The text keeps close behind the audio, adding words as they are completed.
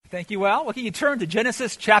Thank you, Al. Well, can you turn to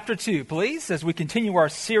Genesis chapter 2, please, as we continue our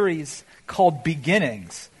series called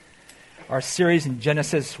Beginnings. Our series in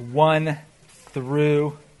Genesis 1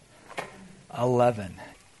 through 11.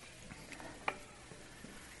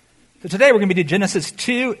 So today we're going to be to Genesis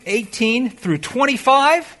 2, 18 through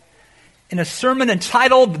 25 in a sermon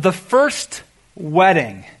entitled The First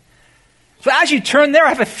Wedding. So as you turn there, I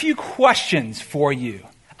have a few questions for you,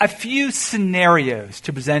 a few scenarios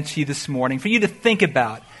to present to you this morning for you to think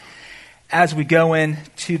about as we go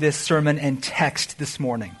into this sermon and text this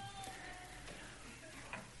morning.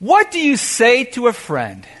 What do you say to a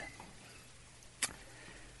friend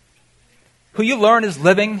who you learn is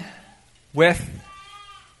living with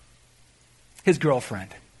his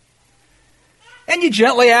girlfriend? And you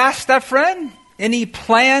gently ask that friend any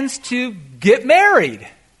plans to get married.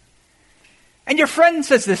 And your friend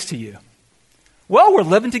says this to you: well, we're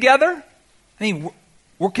living together.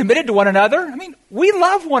 We're committed to one another. We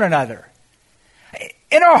love one another.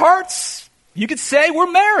 In our hearts, you could say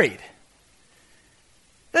we're married.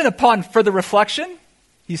 Then upon further reflection,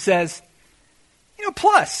 he says,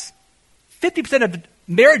 plus 50% of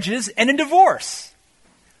marriages end in divorce.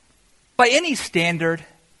 By any standard,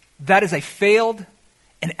 that is a failed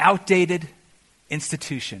and outdated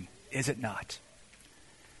institution, is it not?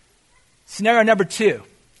 Scenario number 2.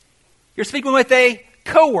 You're speaking with a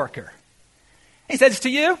coworker. He says to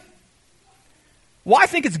you, well, I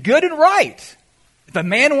think it's good and right. If a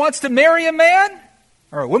man wants to marry a man,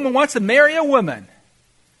 or a woman wants to marry a woman,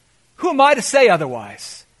 who am I to say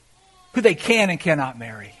otherwise? Who they can and cannot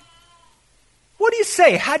marry. What do you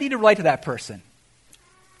say? How do you relate to that person?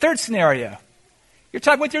 Third scenario. You're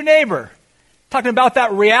talking with your neighbor, talking about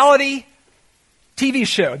that reality TV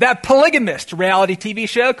show, that polygamist reality TV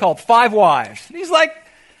show called Five Wives. And he's like,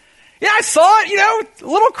 yeah, I saw it, a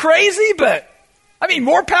little crazy, but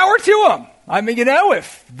more power to them.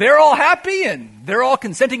 If they're all happy and they're all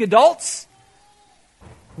consenting adults,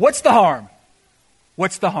 what's the harm?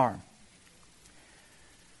 What's the harm?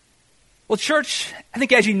 Well, church, I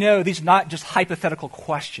think as you know, these are not just hypothetical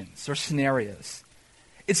questions or scenarios.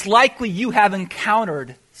 It's likely you have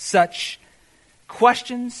encountered such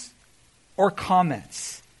questions or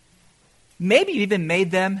comments. Maybe you even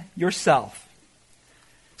made them yourself.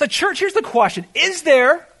 So church, here's the question. Is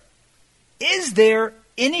there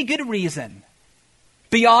any good reason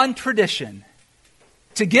beyond tradition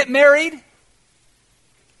to get married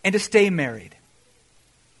and to stay married?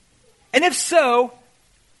 And if so,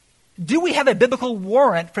 do we have a biblical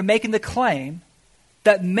warrant for making the claim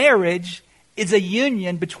that marriage is a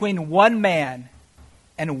union between one man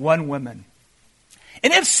and one woman?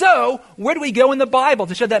 And if so, where do we go in the Bible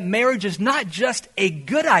to show that marriage is not just a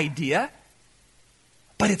good idea,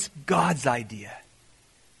 but it's God's idea?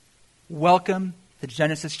 Welcome to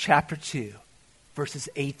Genesis chapter 2, verses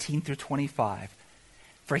 18 through 25.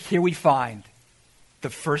 For here we find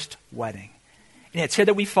the first wedding. And it's here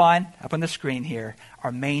that we find, up on the screen here,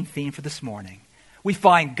 our main theme for this morning. We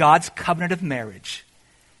find God's covenant of marriage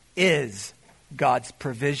is God's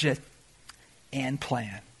provision and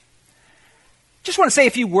plan. Just want to say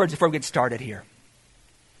a few words before we get started here.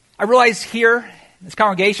 I realize here in this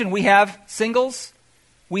congregation we have singles,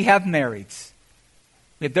 we have marrieds.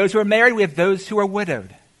 We have those who are married, we have those who are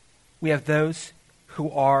widowed. We have those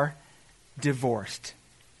who are divorced.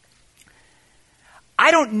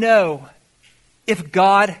 I don't know if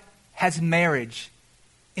God has marriage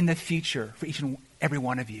in the future for each and every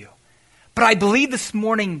one of you. But I believe this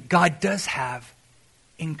morning God does have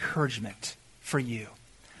encouragement for you.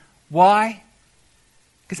 Why?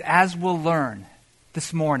 Because as we'll learn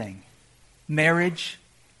this morning, marriage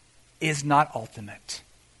is not ultimate.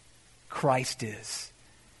 Christ is.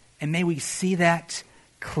 And may we see that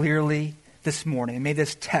clearly this morning. And may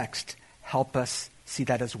this text help us see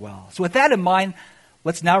that as well. So with that in mind,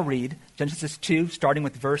 let's now read Genesis 2, starting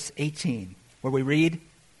with verse 18, where we read,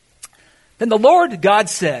 Then the Lord God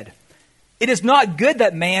said, It is not good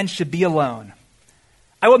that man should be alone.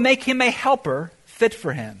 I will make him a helper fit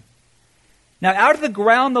for him. Now out of the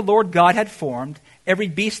ground the Lord God had formed every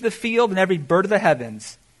beast of the field and every bird of the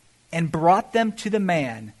heavens, and brought them to the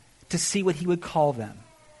man to see what he would call them.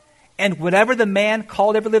 And whatever the man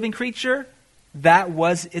called every living creature, that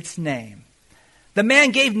was its name. The man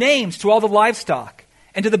gave names to all the livestock,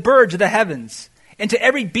 and to the birds of the heavens, and to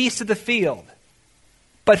every beast of the field.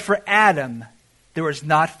 But for Adam there was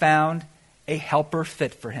not found a helper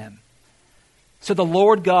fit for him. So the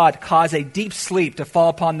Lord God caused a deep sleep to fall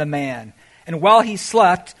upon the man, and while he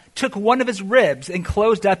slept, took one of his ribs and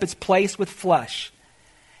closed up its place with flesh.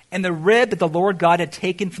 And the rib that the Lord God had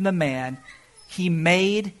taken from the man, he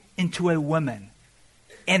made into a woman,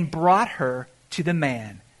 and brought her to the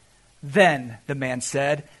man. Then the man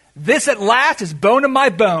said, "This at last is bone of my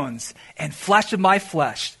bones and flesh of my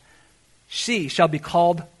flesh. She shall be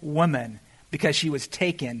called woman, because she was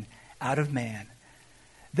taken out of man.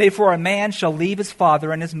 Therefore a man shall leave his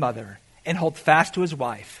father and his mother and hold fast to his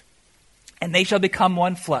wife, and they shall become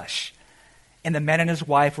one flesh. And the man and his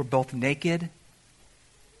wife were both naked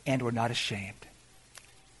and were not ashamed."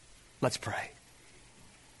 Let's pray.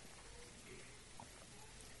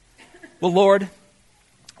 Well, Lord,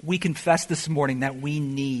 we confess this morning that we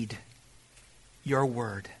need your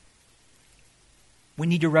word. We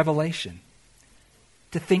need your revelation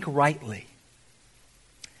to think rightly.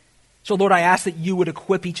 So, Lord, I ask that you would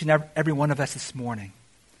equip each and every one of us this morning.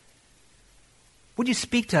 Would you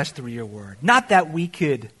speak to us through your word? Not that we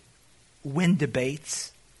could win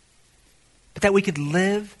debates, but that we could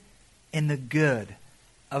live in the good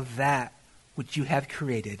of that which you have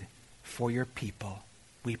created for your people.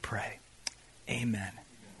 We pray. Amen.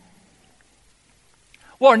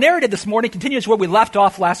 Well, our narrative this morning continues where we left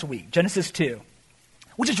off last week, Genesis 2,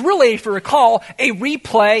 which is really, if you recall, a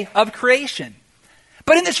replay of creation.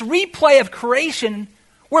 But in this replay of creation,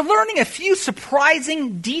 we're learning a few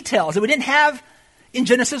surprising details that we didn't have in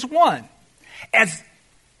Genesis 1. As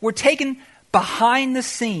we're taken behind the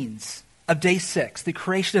scenes of day 6, the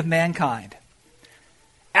creation of mankind.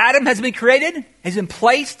 Adam has been created, has been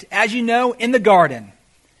placed, as you know, in the garden.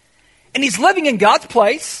 And he's living in God's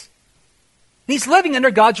place. And he's living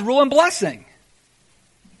under God's rule and blessing.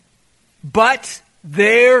 But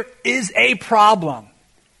there is a problem.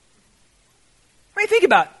 What do you think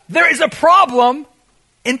about it? There is a problem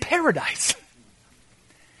in paradise.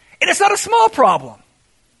 And it's not a small problem.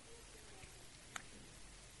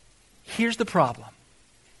 Here's the problem.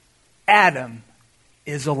 Adam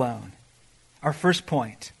is alone. Our first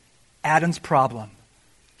point, Adam's problem.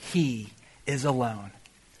 He is alone.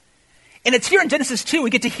 And it's here in Genesis 2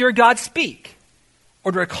 we get to hear God speak.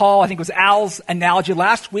 Or to recall, I think it was Al's analogy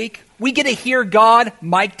last week, we get to hear God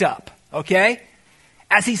mic'd up, okay?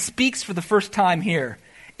 As he speaks for the first time here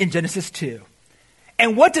in Genesis 2.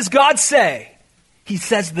 And what does God say? He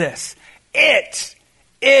says this, "It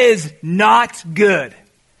is not good."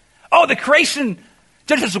 Oh, the creation,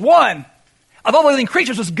 Genesis 1, of all the living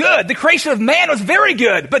creatures was good. The creation of man was very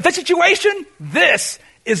good. But this situation, this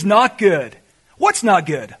is not good. What's not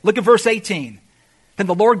good? Look at verse 18. Then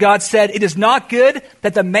the Lord God said, "It is not good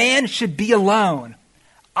that the man should be alone.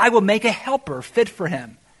 I will make a helper fit for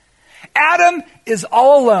him." Adam is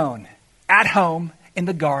all alone at home in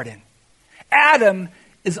the garden. Adam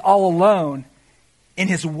is all alone in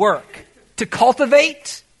his work to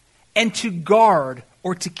cultivate and to guard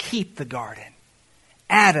or to keep the garden.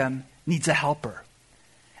 Adam needs a helper.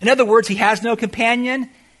 In other words, he has no companion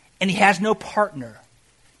and he has no partner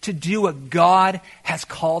to do what God has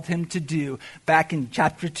called him to do back in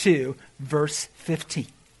chapter 2, verse 15.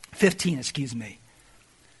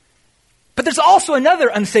 But there's also another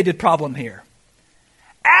unstated problem here.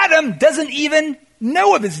 Adam doesn't even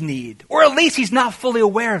know of his need, or at least he's not fully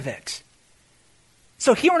aware of it.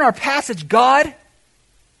 So here in our passage, God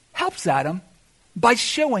helps Adam by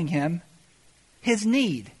showing him his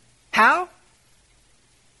need. How?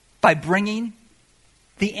 By bringing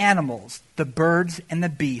the animals, the birds and the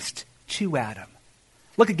beast, to Adam.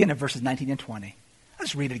 Look again at verses 19 and 20.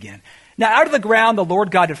 Let's read it again. "Now out of the ground the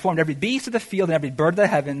Lord God had formed every beast of the field and every bird of the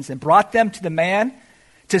heavens and brought them to the man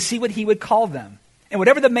to see what he would call them. And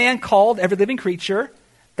whatever the man called every living creature,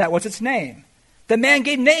 that was its name. The man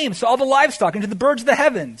gave names to all the livestock and to the birds of the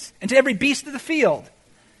heavens and to every beast of the field."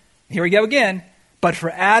 Here we go again. "But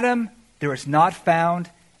for Adam there is not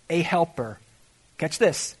found a helper," catch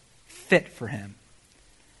this, "fit for him."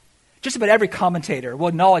 Just about every commentator will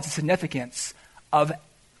acknowledge the significance of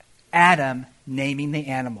Adam naming the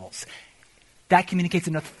animals. That communicates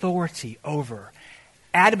an authority over.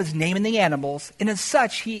 Adam is naming the animals, and as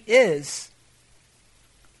such, he is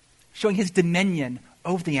showing his dominion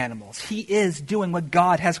over the animals. He is doing what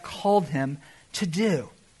God has called him to do.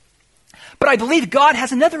 But I believe God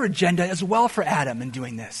has another agenda as well for Adam in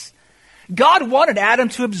doing this. God wanted Adam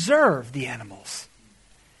to observe the animals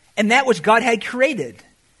and that which God had created.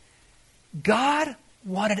 God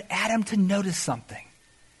wanted Adam to notice something.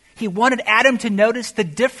 He wanted Adam to notice the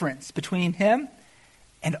difference between him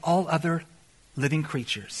and all other living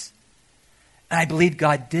creatures. And I believe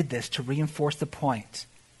God did this to reinforce the point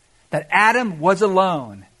that Adam was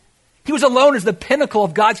alone. He was alone as the pinnacle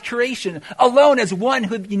of God's creation, alone as one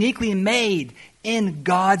who had uniquely made in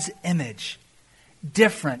God's image,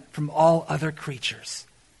 different from all other creatures.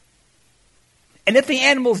 And if the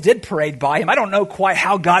animals did parade by him, I don't know quite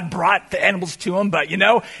how God brought the animals to him, but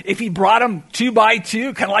if he brought them 2 by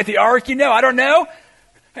 2, kind of like the ark, I don't know.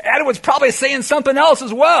 Adam was probably saying something else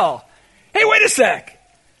as well. Hey, wait a sec.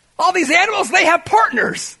 All these animals, they have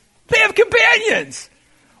partners. They have companions.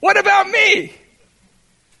 What about me?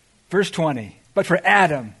 Verse 20, but for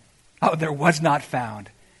Adam, there was not found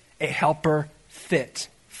a helper fit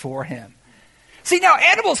for him. See, now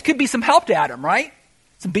animals could be some help to Adam, right?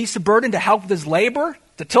 Some beasts of burden to help with his labor,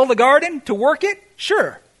 to till the garden, to work it?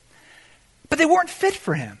 Sure. But they weren't fit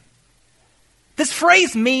for him. This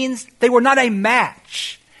phrase means they were not a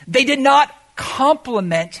match. They did not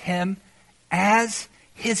complement him as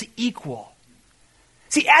his equal.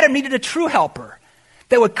 See, Adam needed a true helper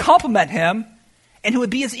that would complement him and who would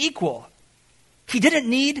be his equal. He didn't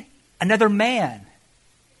need another man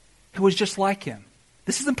who was just like him.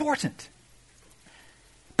 This is important.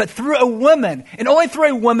 But through a woman, and only through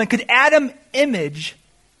a woman, could Adam image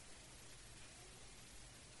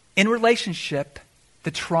in relationship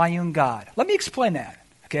the triune God. Let me explain that.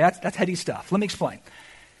 Okay, that's heady stuff. Let me explain.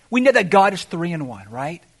 We know that God is 3 in 1,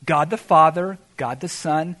 right? God the Father, God the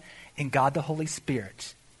Son, and God the Holy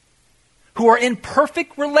Spirit, who are in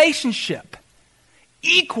perfect relationship,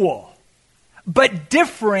 equal, but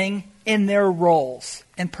differing in their roles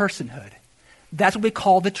and personhood. That's what we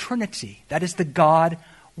call the Trinity. That is the God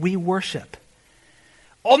we worship.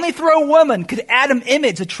 Only through a woman could Adam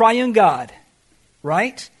image a triune God,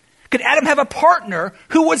 right? Could Adam have a partner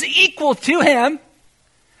who was equal to him,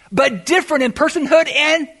 but different in personhood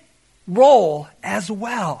and role as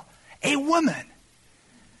well? A woman.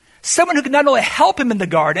 Someone who could not only help him in the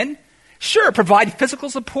garden, sure, provide physical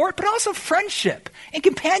support, but also friendship and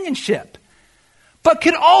companionship, but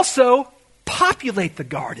could also populate the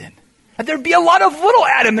garden. And there'd be a lot of little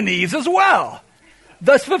Adam and Eves as well,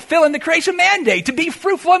 thus fulfilling the creation mandate to be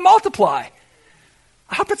fruitful and multiply.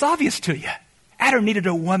 I hope it's obvious to you. Adam needed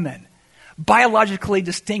a woman, biologically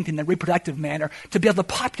distinct in the reproductive manner, to be able to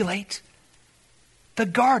populate the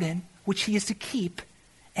garden which he is to keep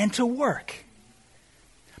and to work.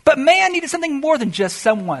 But man needed something more than just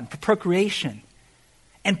someone for procreation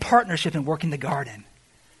and partnership in working the garden.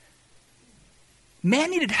 Man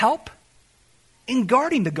needed help in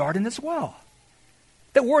guarding the garden as well.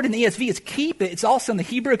 That word in the ESV is keep. It's also in the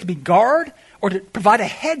Hebrew, it could be guard or to provide a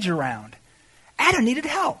hedge around. Adam needed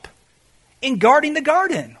help in guarding the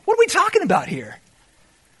garden. What are we talking about here?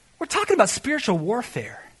 We're talking about spiritual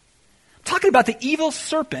warfare. I'm talking about the evil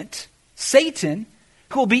serpent, Satan,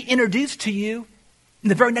 who will be introduced to you in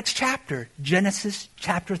the very next chapter, Genesis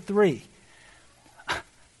chapter 3.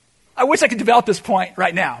 I wish I could develop this point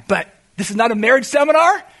right now, but this is not a marriage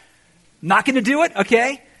seminar. Not going to do it,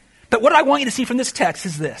 okay? But what I want you to see from this text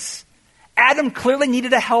is this. Adam clearly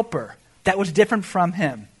needed a helper that was different from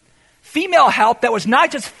him. Female help that was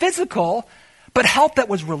not just physical, but help that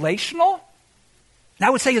was relational. And I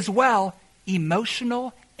would say as well,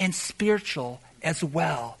 emotional and spiritual as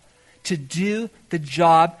well, to do the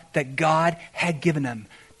job that God had given him,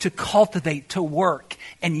 to cultivate, to work,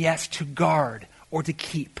 and yes, to guard or to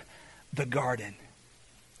keep the garden.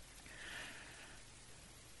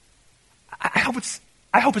 I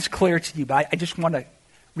hope it's clear to you, but I just want to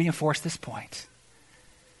reinforce this point.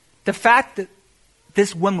 The fact that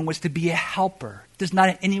this woman was to be a helper does not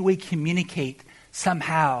in any way communicate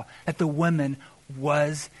somehow that the woman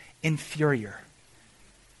was inferior.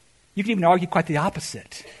 You can even argue quite the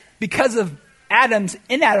opposite. Because of Adam's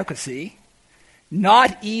inadequacy,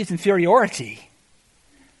 not Eve's inferiority,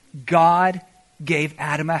 God gave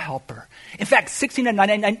Adam a helper. In fact, 16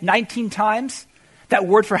 and 19 times, that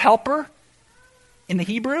word for helper in the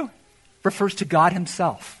Hebrew refers to God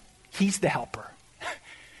himself. He's the helper.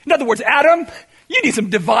 In other words, Adam, you need some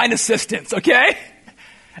divine assistance, okay?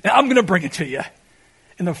 And I'm going to bring it to you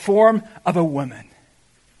in the form of a woman.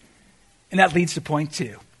 And that leads to point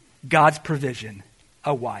 2, God's provision,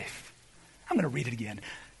 a wife. I'm going to read it again.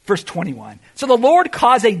 Verse 21. So the Lord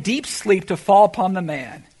caused a deep sleep to fall upon the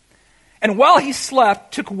man. And while he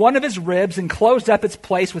slept, took one of his ribs and closed up its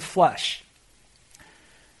place with flesh.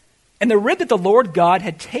 And the rib that the Lord God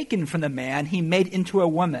had taken from the man, he made into a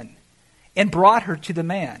woman and brought her to the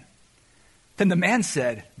man. Then the man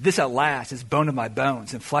said, this at last is bone of my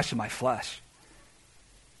bones and flesh of my flesh.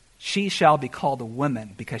 She shall be called a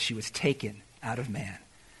woman because she was taken out of man.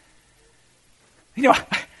 You know,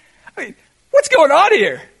 I mean, what's going on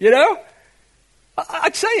here? You know, I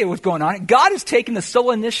tell you what's going on. God has taken the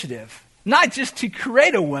sole initiative, not just to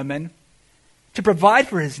create a woman, to provide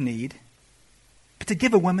for his need, but to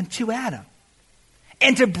give a woman to Adam.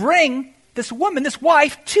 And to bring this woman, this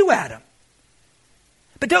wife, to Adam.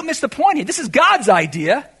 But don't miss the point here. This is God's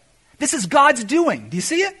idea. This is God's doing. Do you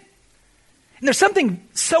see it? And there's something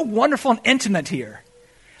so wonderful and intimate here.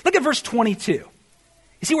 Look at verse 22. You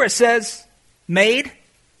see where it says, made?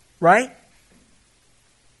 right?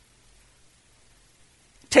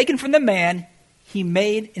 Taken from the man, he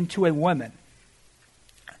made into a woman.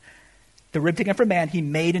 The rib taken from man, he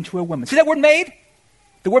made into a woman. See that word made?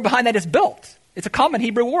 The word behind that is built. It's a common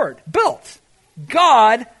Hebrew word. Built.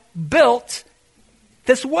 God built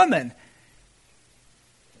this woman.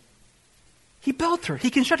 He built her. He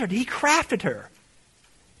constructed her. He crafted her.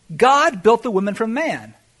 God built the woman from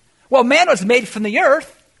man. Well, man was made from the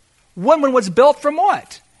earth. Woman was built from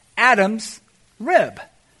what? Adam's rib.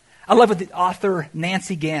 I love what the author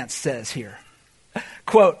Nancy Gantz says here.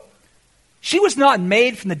 Quote, "She was not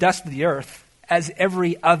made from the dust of the earth as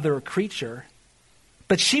every other creature,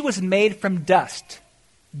 but she was made from dust,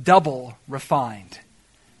 double refined."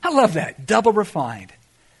 I love that, double refined.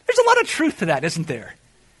 There's a lot of truth to that, isn't there?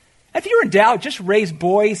 If you're in doubt, just raise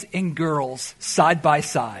boys and girls side by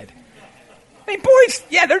side. I mean, boys,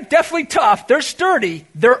 yeah, they're definitely tough. They're sturdy.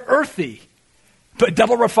 They're earthy. But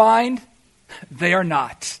double refined, they are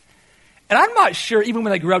not. And I'm not sure, even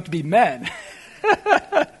when they grew up to be men,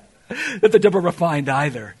 that they're double refined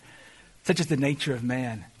either. Such is the nature of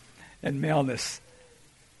man and maleness.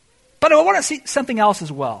 But I want to see something else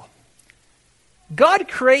as well. God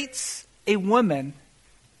creates a woman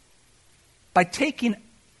by taking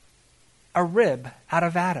a rib out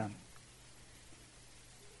of Adam.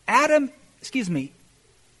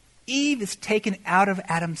 Eve is taken out of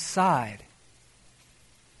Adam's side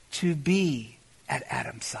to be at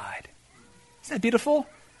Adam's side. Isn't that beautiful?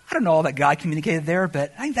 I don't know all that God communicated there,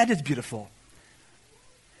 but I think that is beautiful.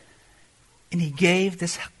 And he gave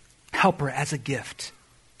this helper as a gift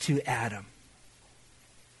to Adam.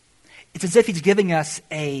 It's as if he's giving us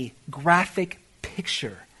a graphic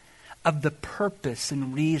picture of the purpose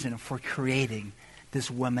and reason for creating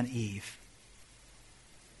this woman Eve.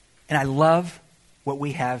 And I love what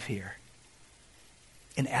we have here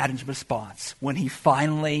in Adam's response when he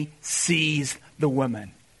finally sees the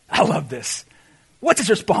woman. I love this. What's his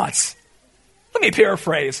response? Let me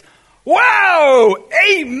paraphrase. Wow!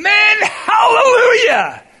 Amen!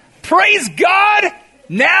 Hallelujah! Praise God!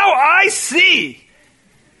 Now I see.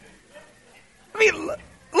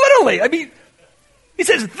 Literally, he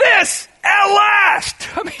says, this at last.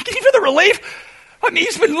 Can you feel the relief?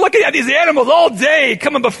 He's been looking at these animals all day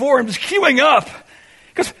coming before him, just queuing up.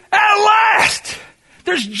 Because at last,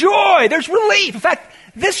 there's joy, there's relief. In fact,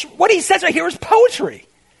 what he says right here is poetry.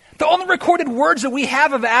 The only recorded words that we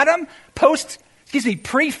have of Adam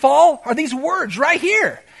pre-fall are these words right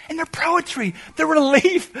here. And they're poetry, they're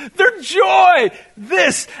relief, they're joy.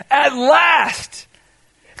 This at last.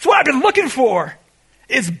 It's what I've been looking for.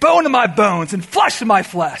 It's bone of my bones and flesh of my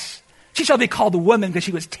flesh. She shall be called a woman because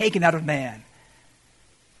she was taken out of man.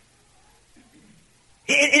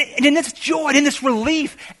 And in this joy, in this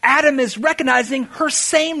relief, Adam is recognizing her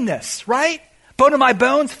sameness, right? Bone of my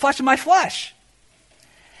bones, flesh of my flesh.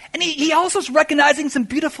 And he also is recognizing some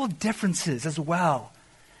beautiful differences as well.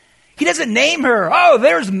 He doesn't name her, oh,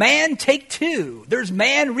 there's man take two. There's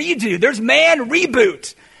man redo. There's man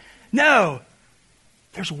reboot. No,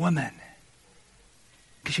 there's woman.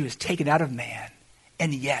 Because she was taken out of man,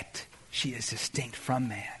 and yet she is distinct from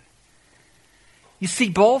man. You see,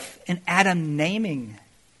 both in Adam naming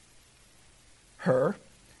her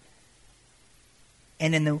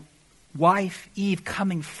and in the wife, Eve,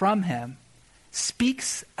 coming from him,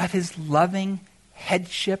 speaks of his loving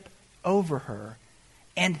headship over her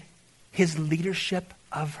and his leadership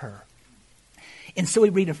of her. And so we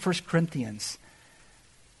read in 1 Corinthians,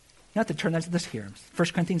 you have to turn this here, 1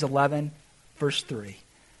 Corinthians 11, verse 3.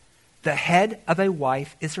 The head of a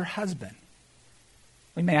wife is her husband.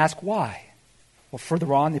 We may ask why. Well,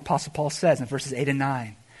 further on, the Apostle Paul says in verses 8 and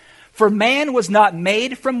 9, for man was not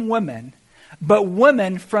made from woman, but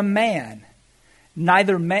woman from man.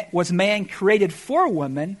 Neither was man created for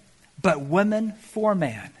woman, but woman for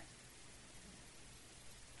man.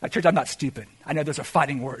 Now, church, I'm not stupid. I know those are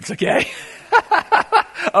fighting words, okay?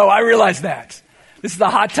 Oh, I realize that. This is a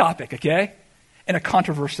hot topic, okay? And a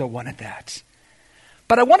controversial one at that.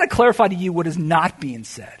 But I want to clarify to you what is not being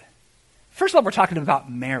said. First of all, we're talking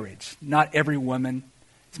about marriage. Not every woman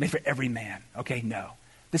is made for every man. Okay, no.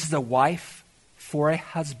 This is a wife for a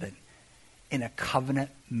husband in a covenant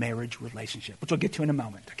marriage relationship, which we'll get to in a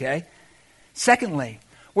moment, okay? Secondly,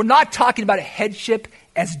 we're not talking about a headship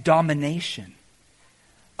as domination.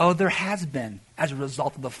 Oh, there has been as a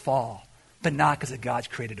result of the fall, but not because of God's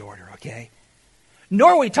created order, okay?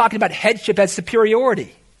 Nor are we talking about headship as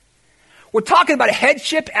superiority. We're talking about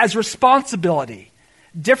headship as responsibility.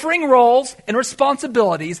 Differing roles and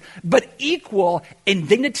responsibilities, but equal in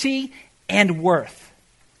dignity and worth.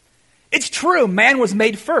 It's true, man was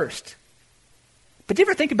made first. But do you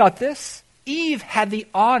ever think about this? Eve had the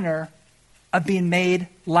honor of being made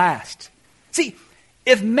last. See,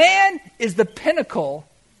 if man is the pinnacle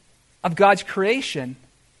of God's creation,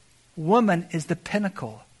 woman is the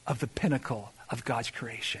pinnacle of God's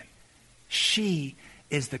creation. She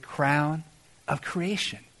is the crown of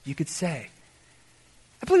creation, you could say.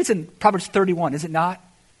 I believe it's in Proverbs 31, is it not?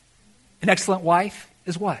 An excellent wife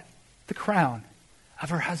is what? The crown of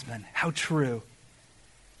her husband. How true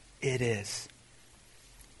it is.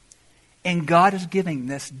 And God is giving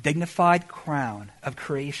this dignified crown of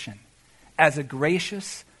creation as a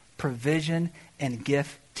gracious provision and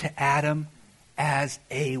gift to Adam as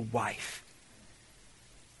a wife.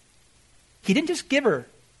 He didn't just give her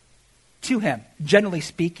to him, generally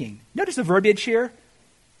speaking. Notice the verbiage here.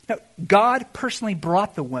 No, God personally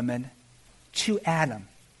brought the woman to Adam.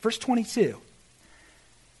 Verse 22.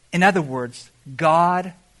 In other words,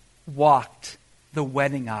 God walked the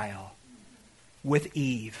wedding aisle with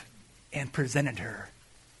Eve and presented her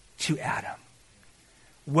to Adam.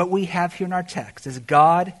 What we have here in our text is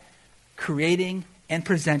God creating and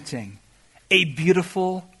presenting a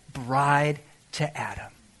beautiful bride to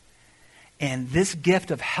Adam. And this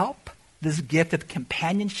gift of help, this gift of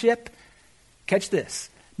companionship, catch this,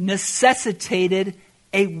 necessitated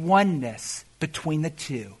a oneness between the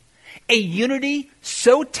two. A unity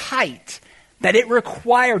so tight that it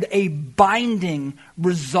required a binding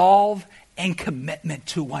resolve and commitment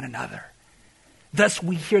to one another. Thus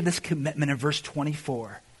we hear this commitment in verse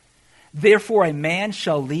 24. Therefore a man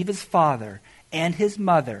shall leave his father and his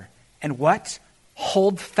mother, and what?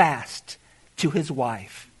 Hold fast to his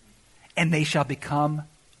wife, and they shall become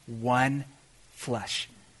one flesh.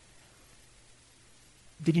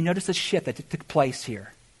 Did you notice the shift that took place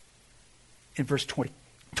here in verse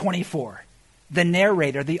 24? The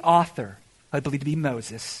narrator, the author, I believe to be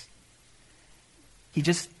Moses, he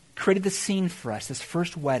just created the scene for us, this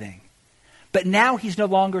first wedding. But now he's no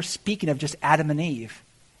longer speaking of just Adam and Eve,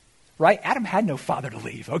 right? Adam had no father to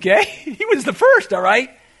leave, okay? He was the first, all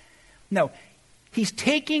right? No, he's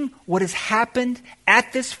taking what has happened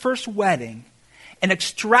at this first wedding and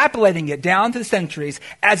extrapolating it down to the centuries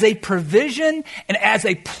as a provision and as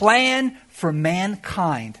a plan for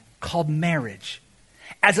mankind called marriage,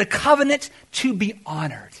 as a covenant to be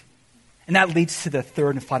honored. And that leads to the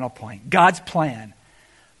third and final point, God's plan,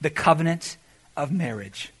 the covenant of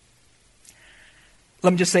marriage.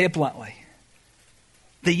 Let me just say it bluntly.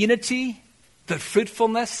 The unity, the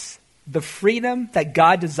fruitfulness, the freedom that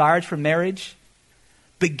God desires for marriage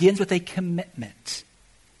begins with a commitment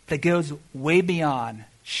that goes way beyond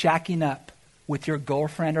shacking up with your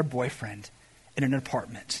girlfriend or boyfriend in an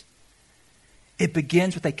apartment. It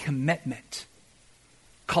begins with a commitment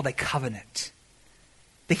called a covenant.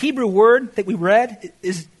 The Hebrew word that we read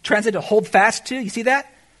is translated to hold fast to. You see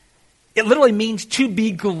that? It literally means to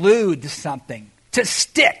be glued to something, to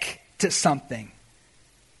stick to something.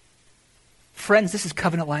 Friends, this is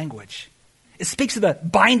covenant language. It speaks of the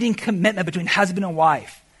binding commitment between husband and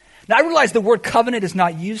wife. Now, I realize the word covenant is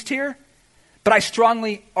not used here, but I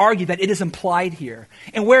strongly argue that it is implied here.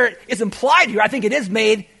 And where it is implied here, I think it is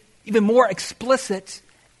made even more explicit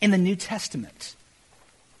in the New Testament.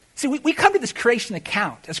 See, we come to this creation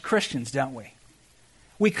account as Christians, don't we?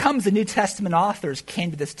 We come as the New Testament authors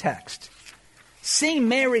came to this text, seeing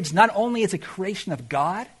marriage not only as a creation of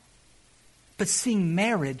God, but seeing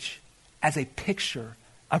marriage as a picture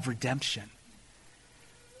of redemption.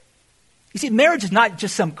 You see, marriage is not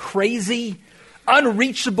just some crazy,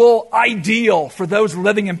 unreachable ideal for those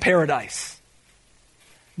living in paradise.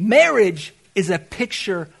 Marriage is a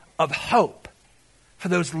picture of hope for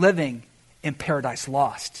those living in paradise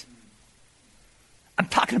lost. I'm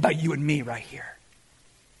talking about you and me right here.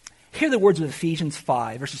 Hear the words of Ephesians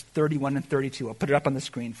 5, verses 31 and 32. I'll put it up on the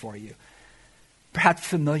screen for you. Perhaps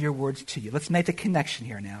familiar words to you. Let's make the connection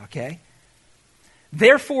here now, okay?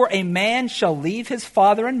 Therefore, a man shall leave his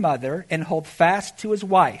father and mother and hold fast to his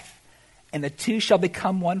wife, and the two shall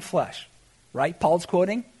become one flesh. Right? Paul's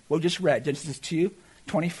quoting what we just read, Genesis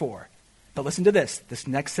 2:24. But listen to this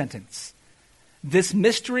next sentence. This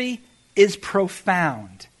mystery is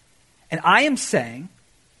profound. And I am saying,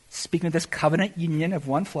 speaking of this covenant union of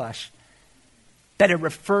one flesh, that it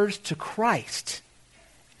refers to Christ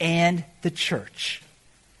and the church.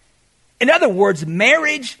 In other words,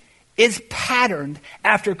 marriage is patterned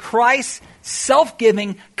after Christ's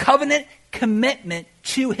self-giving covenant commitment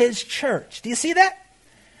to his church. Do you see that?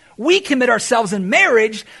 We commit ourselves in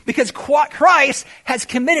marriage because Christ has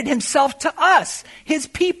committed himself to us, his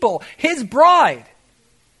people, his bride,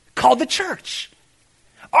 called the church.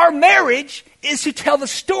 Our marriage is to tell the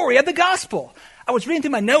story of the gospel. I was reading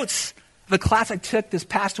through my notes of a class I took this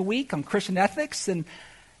past week on Christian ethics, and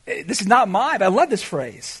This is not mine, but I love this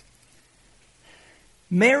phrase.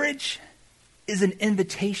 Marriage is an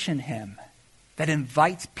invitation hymn that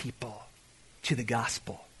invites people to the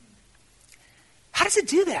gospel. How does it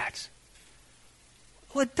do that?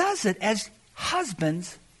 Well, it does it as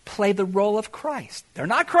husbands play the role of Christ. They're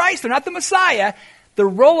not Christ. They're not the Messiah. The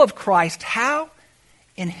role of Christ, how?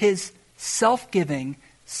 In his self-giving,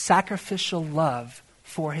 sacrificial love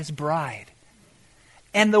for his bride.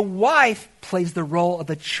 And the wife plays the role of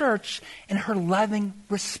the church in her loving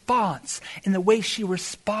response, in the way she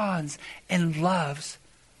responds and loves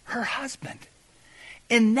her husband.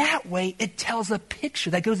 In that way, it tells a picture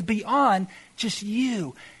that goes beyond just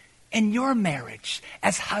you and your marriage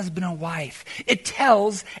as husband and wife. It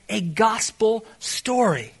tells a gospel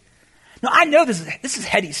story. Now, I know this is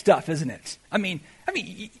heady stuff, isn't it? I mean,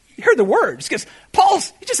 you hear the words, because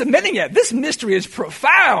Paul's just admitting it. This mystery is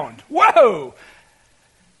profound. Whoa!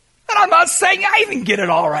 And I'm not saying I even get it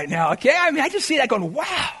all right now, okay? I mean, I just see that going,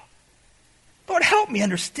 wow. Lord, help me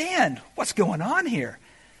understand what's going on here.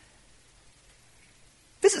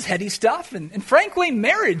 This is heady stuff, and frankly,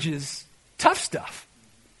 marriage is tough stuff.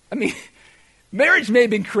 I mean, marriage may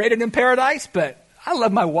have been created in paradise, but I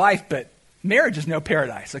love my wife, but marriage is no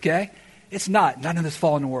paradise, okay? It's not in this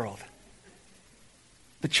fallen world.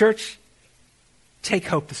 The church, take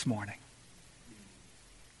hope this morning.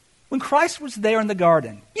 When Christ was there in the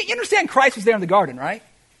garden, you understand Christ was there in the garden, right?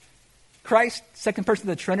 Christ, second person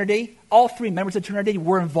of the Trinity, all three members of the Trinity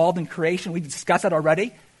were involved in creation. We discussed that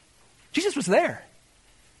already. Jesus was there.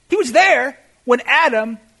 He was there when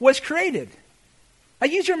Adam was created. Now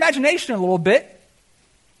use your imagination a little bit.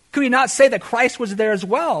 Could we not say that Christ was there as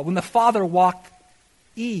well when the Father walked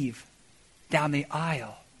Eve down the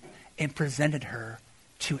aisle and presented her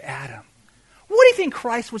to Adam? What do you think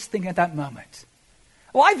Christ was thinking at that moment?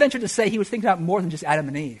 Well, I venture to say he was thinking about more than just Adam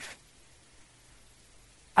and Eve.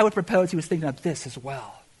 I would propose he was thinking of this as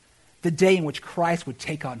well. The day in which Christ would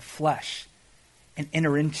take on flesh and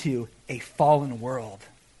enter into a fallen world.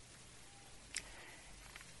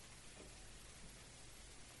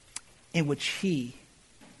 In which he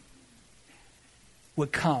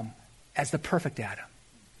would come as the perfect Adam,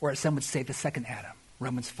 or as some would say, the second Adam,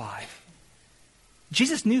 Romans 5.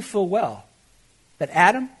 Jesus knew full well that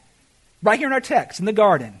Adam, right here in our text, in the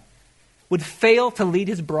garden, would fail to lead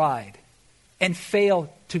his bride and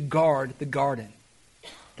fail to guard the garden.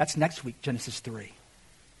 That's next week, Genesis 3.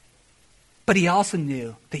 But he also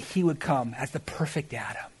knew that he would come as the perfect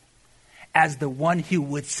Adam, as the one who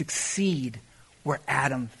would succeed where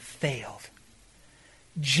Adam failed.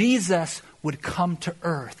 Jesus would come to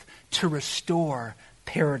earth to restore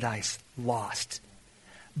paradise lost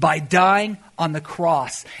by dying on the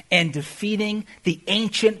cross and defeating the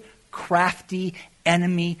ancient, crafty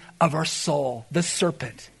enemy of our soul, the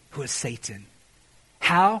serpent, who is Satan.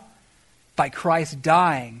 How? By Christ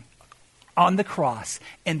dying on the cross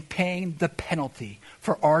and paying the penalty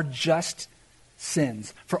for our just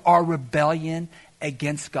sins, for our rebellion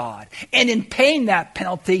against God. And in paying that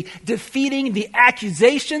penalty, defeating the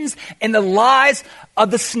accusations and the lies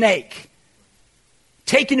of the snake.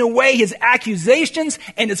 Taking away his accusations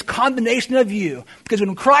and his condemnation of you. Because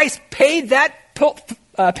when Christ paid that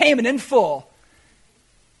payment in full,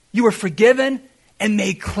 you were forgiven and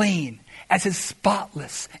made clean as his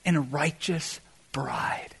spotless and righteous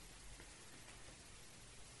bride.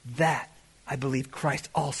 That, I believe, Christ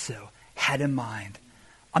also had in mind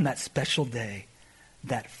on that special day,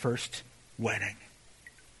 that first wedding.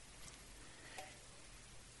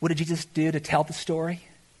 What did Jesus do to tell the story?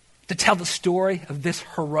 To tell the story of this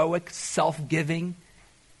heroic, self-giving,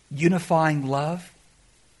 unifying love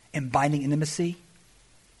and binding intimacy?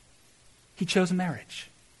 He chose marriage.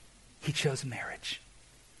 He chose marriage.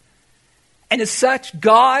 And as such,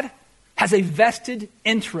 God has a vested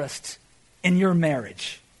interest in your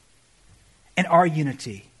marriage and our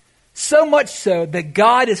unity. So much so that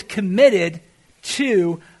God is committed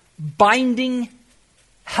to binding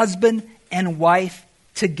husband and wife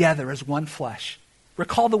together as one flesh.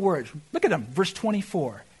 Recall the words. Look at them. Verse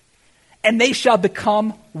 24. And they shall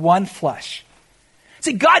become one flesh.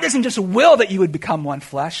 See, God doesn't just will that you would become one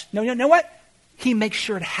flesh. No, you know what? He makes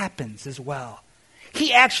sure it happens as well.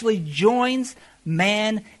 He actually joins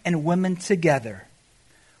man and woman together.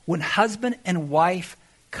 When husband and wife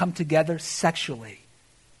come together sexually,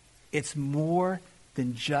 it's more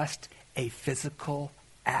than just a physical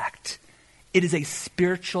act. It is a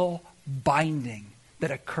spiritual binding that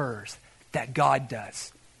occurs, that God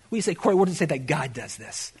does. We say, Corey, what does it say that God does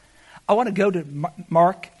this? I want to go to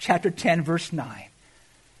Mark chapter 10, verse 9,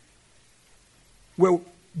 where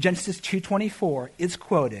Genesis 2:24 is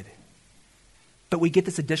quoted. But we get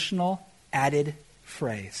this additional added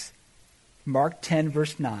phrase. Mark 10,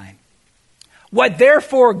 verse 9. What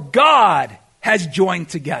therefore God has joined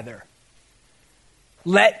together,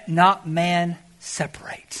 let not man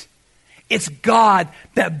separate. It's God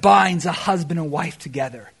that binds a husband and wife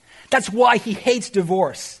together. That's why he hates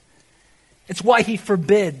divorce. It's why he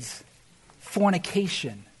forbids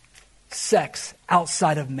fornication, sex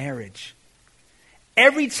outside of marriage.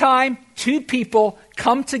 Every time two people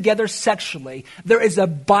come together sexually, there is a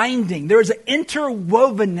binding, there is an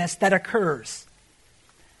interwovenness that occurs.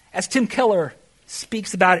 As Tim Keller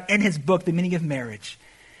speaks about it in his book, The Meaning of Marriage,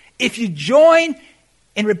 if you join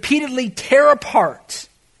and repeatedly tear apart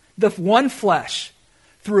the one flesh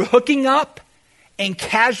through hooking up and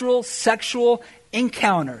casual sexual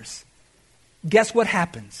encounters, guess what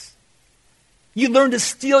happens? You learn to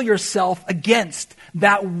steel yourself against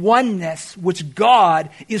that oneness which God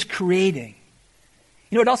is creating.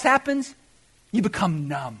 You know what else happens? You become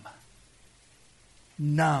numb.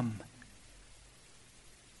 Numb.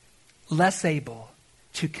 Less able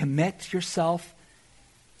to commit yourself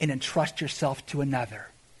and entrust yourself to another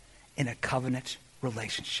in a covenant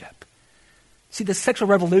relationship. See, the sexual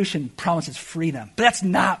revolution promises freedom, but that's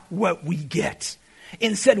not what we get.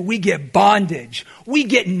 Instead, we get bondage. We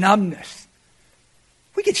get numbness.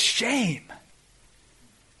 We get shame.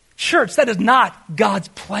 Church, that is not God's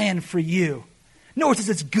plan for you, nor is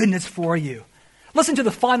its goodness for you. Listen to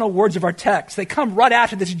the final words of our text. They come right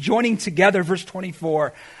after this joining together, verse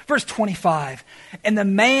 24. Verse 25, and the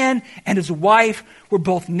man and his wife were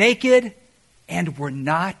both naked and were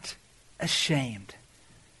not ashamed.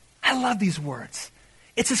 I love these words.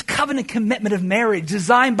 It's this covenant commitment of marriage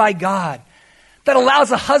designed by God that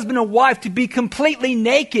allows a husband and wife to be completely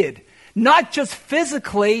naked, not just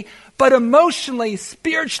physically, but emotionally,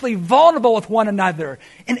 spiritually vulnerable with one another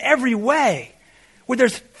in every way, where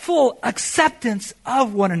there's full acceptance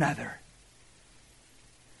of one another.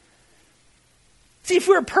 See, if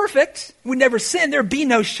we were perfect, we'd never sin, there'd be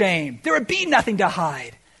no shame. There would be nothing to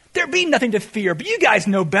hide. There'd be nothing to fear. But you guys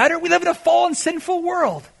know better. We live in a fallen, sinful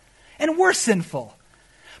world, and we're sinful.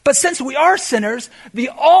 But since we are sinners, the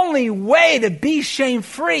only way to be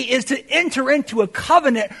shame-free is to enter into a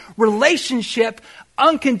covenant relationship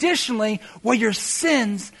unconditionally where your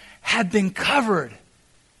sins have been covered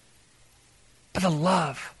by the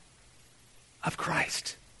love of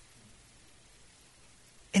Christ.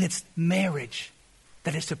 And it's marriage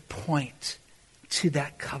that is to point to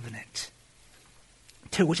that covenant,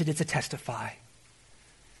 to which it is to testify.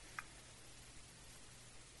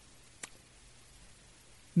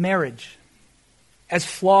 Marriage, as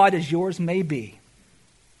flawed as yours may be,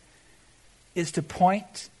 is to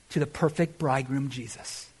point to the perfect bridegroom,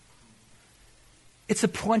 Jesus. It's a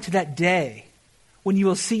point to that day when you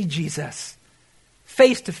will see Jesus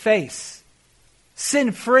face to face,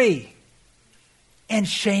 sin-free and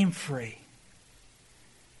shame-free.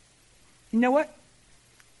 You know what?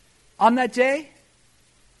 On that day,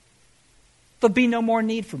 there'll be no more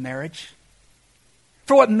need for marriage.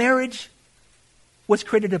 For what marriage was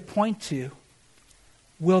created to point to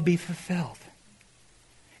will be fulfilled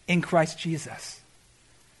in Christ Jesus.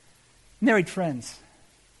 Married friends,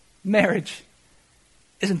 marriage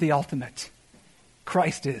isn't the ultimate.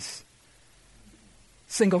 Christ is.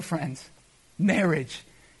 Single friends, marriage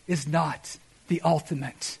is not the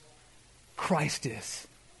ultimate. Christ is.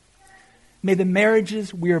 May the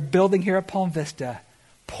marriages we are building here at Palm Vista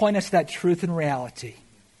point us to that truth and reality.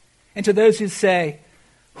 And to those who say,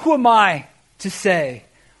 who am I to say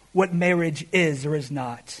what marriage is or is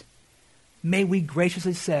not? May we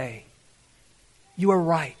graciously say, you are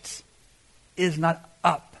right. It is not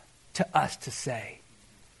up to us to say,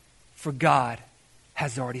 for God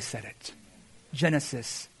has already said it.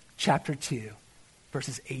 Genesis chapter 2,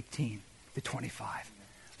 verses 18 to 25.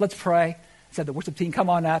 Let's pray. So the worship team come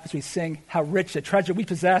on up as we sing How Rich a Treasure We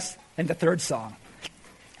Possess in the third song.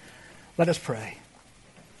 Let us pray.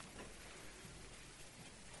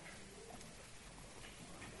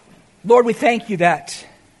 Lord, we thank you that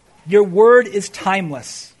your word is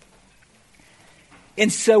timeless.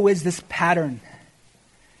 And so is this pattern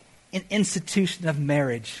and institution of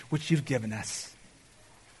marriage which you've given us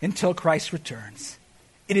until Christ returns.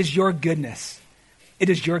 It is your goodness. It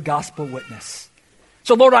is your gospel witness.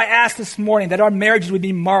 So, Lord, I ask this morning that our marriages would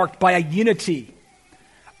be marked by a unity.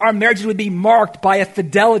 Our marriages would be marked by a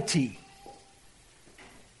fidelity,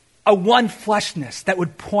 a one-fleshness that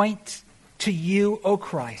would point to you, O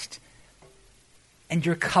Christ, and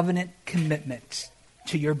your covenant commitment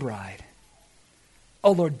to your bride.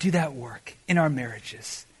 Oh, Lord, do that work in our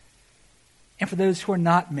marriages. And for those who are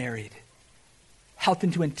not married, help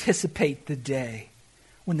them to anticipate the day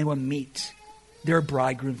when they will meet their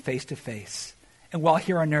bridegroom face to face And while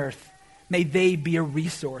here on earth, may they be a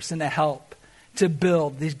resource and a help to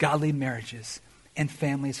build these godly marriages and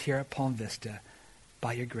families here at Palm Vista.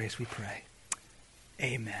 By your grace we pray.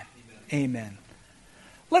 Amen. Amen.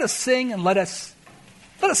 Let us sing and let us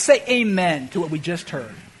say amen to what we just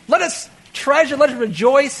heard. Let us treasure, let us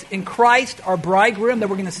rejoice in Christ, our bridegroom that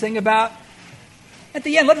we're going to sing about. At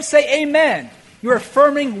the end, let us say amen. You're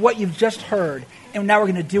affirming what you've just heard, and now we're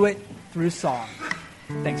going to do it through song.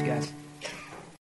 Thanks, guys.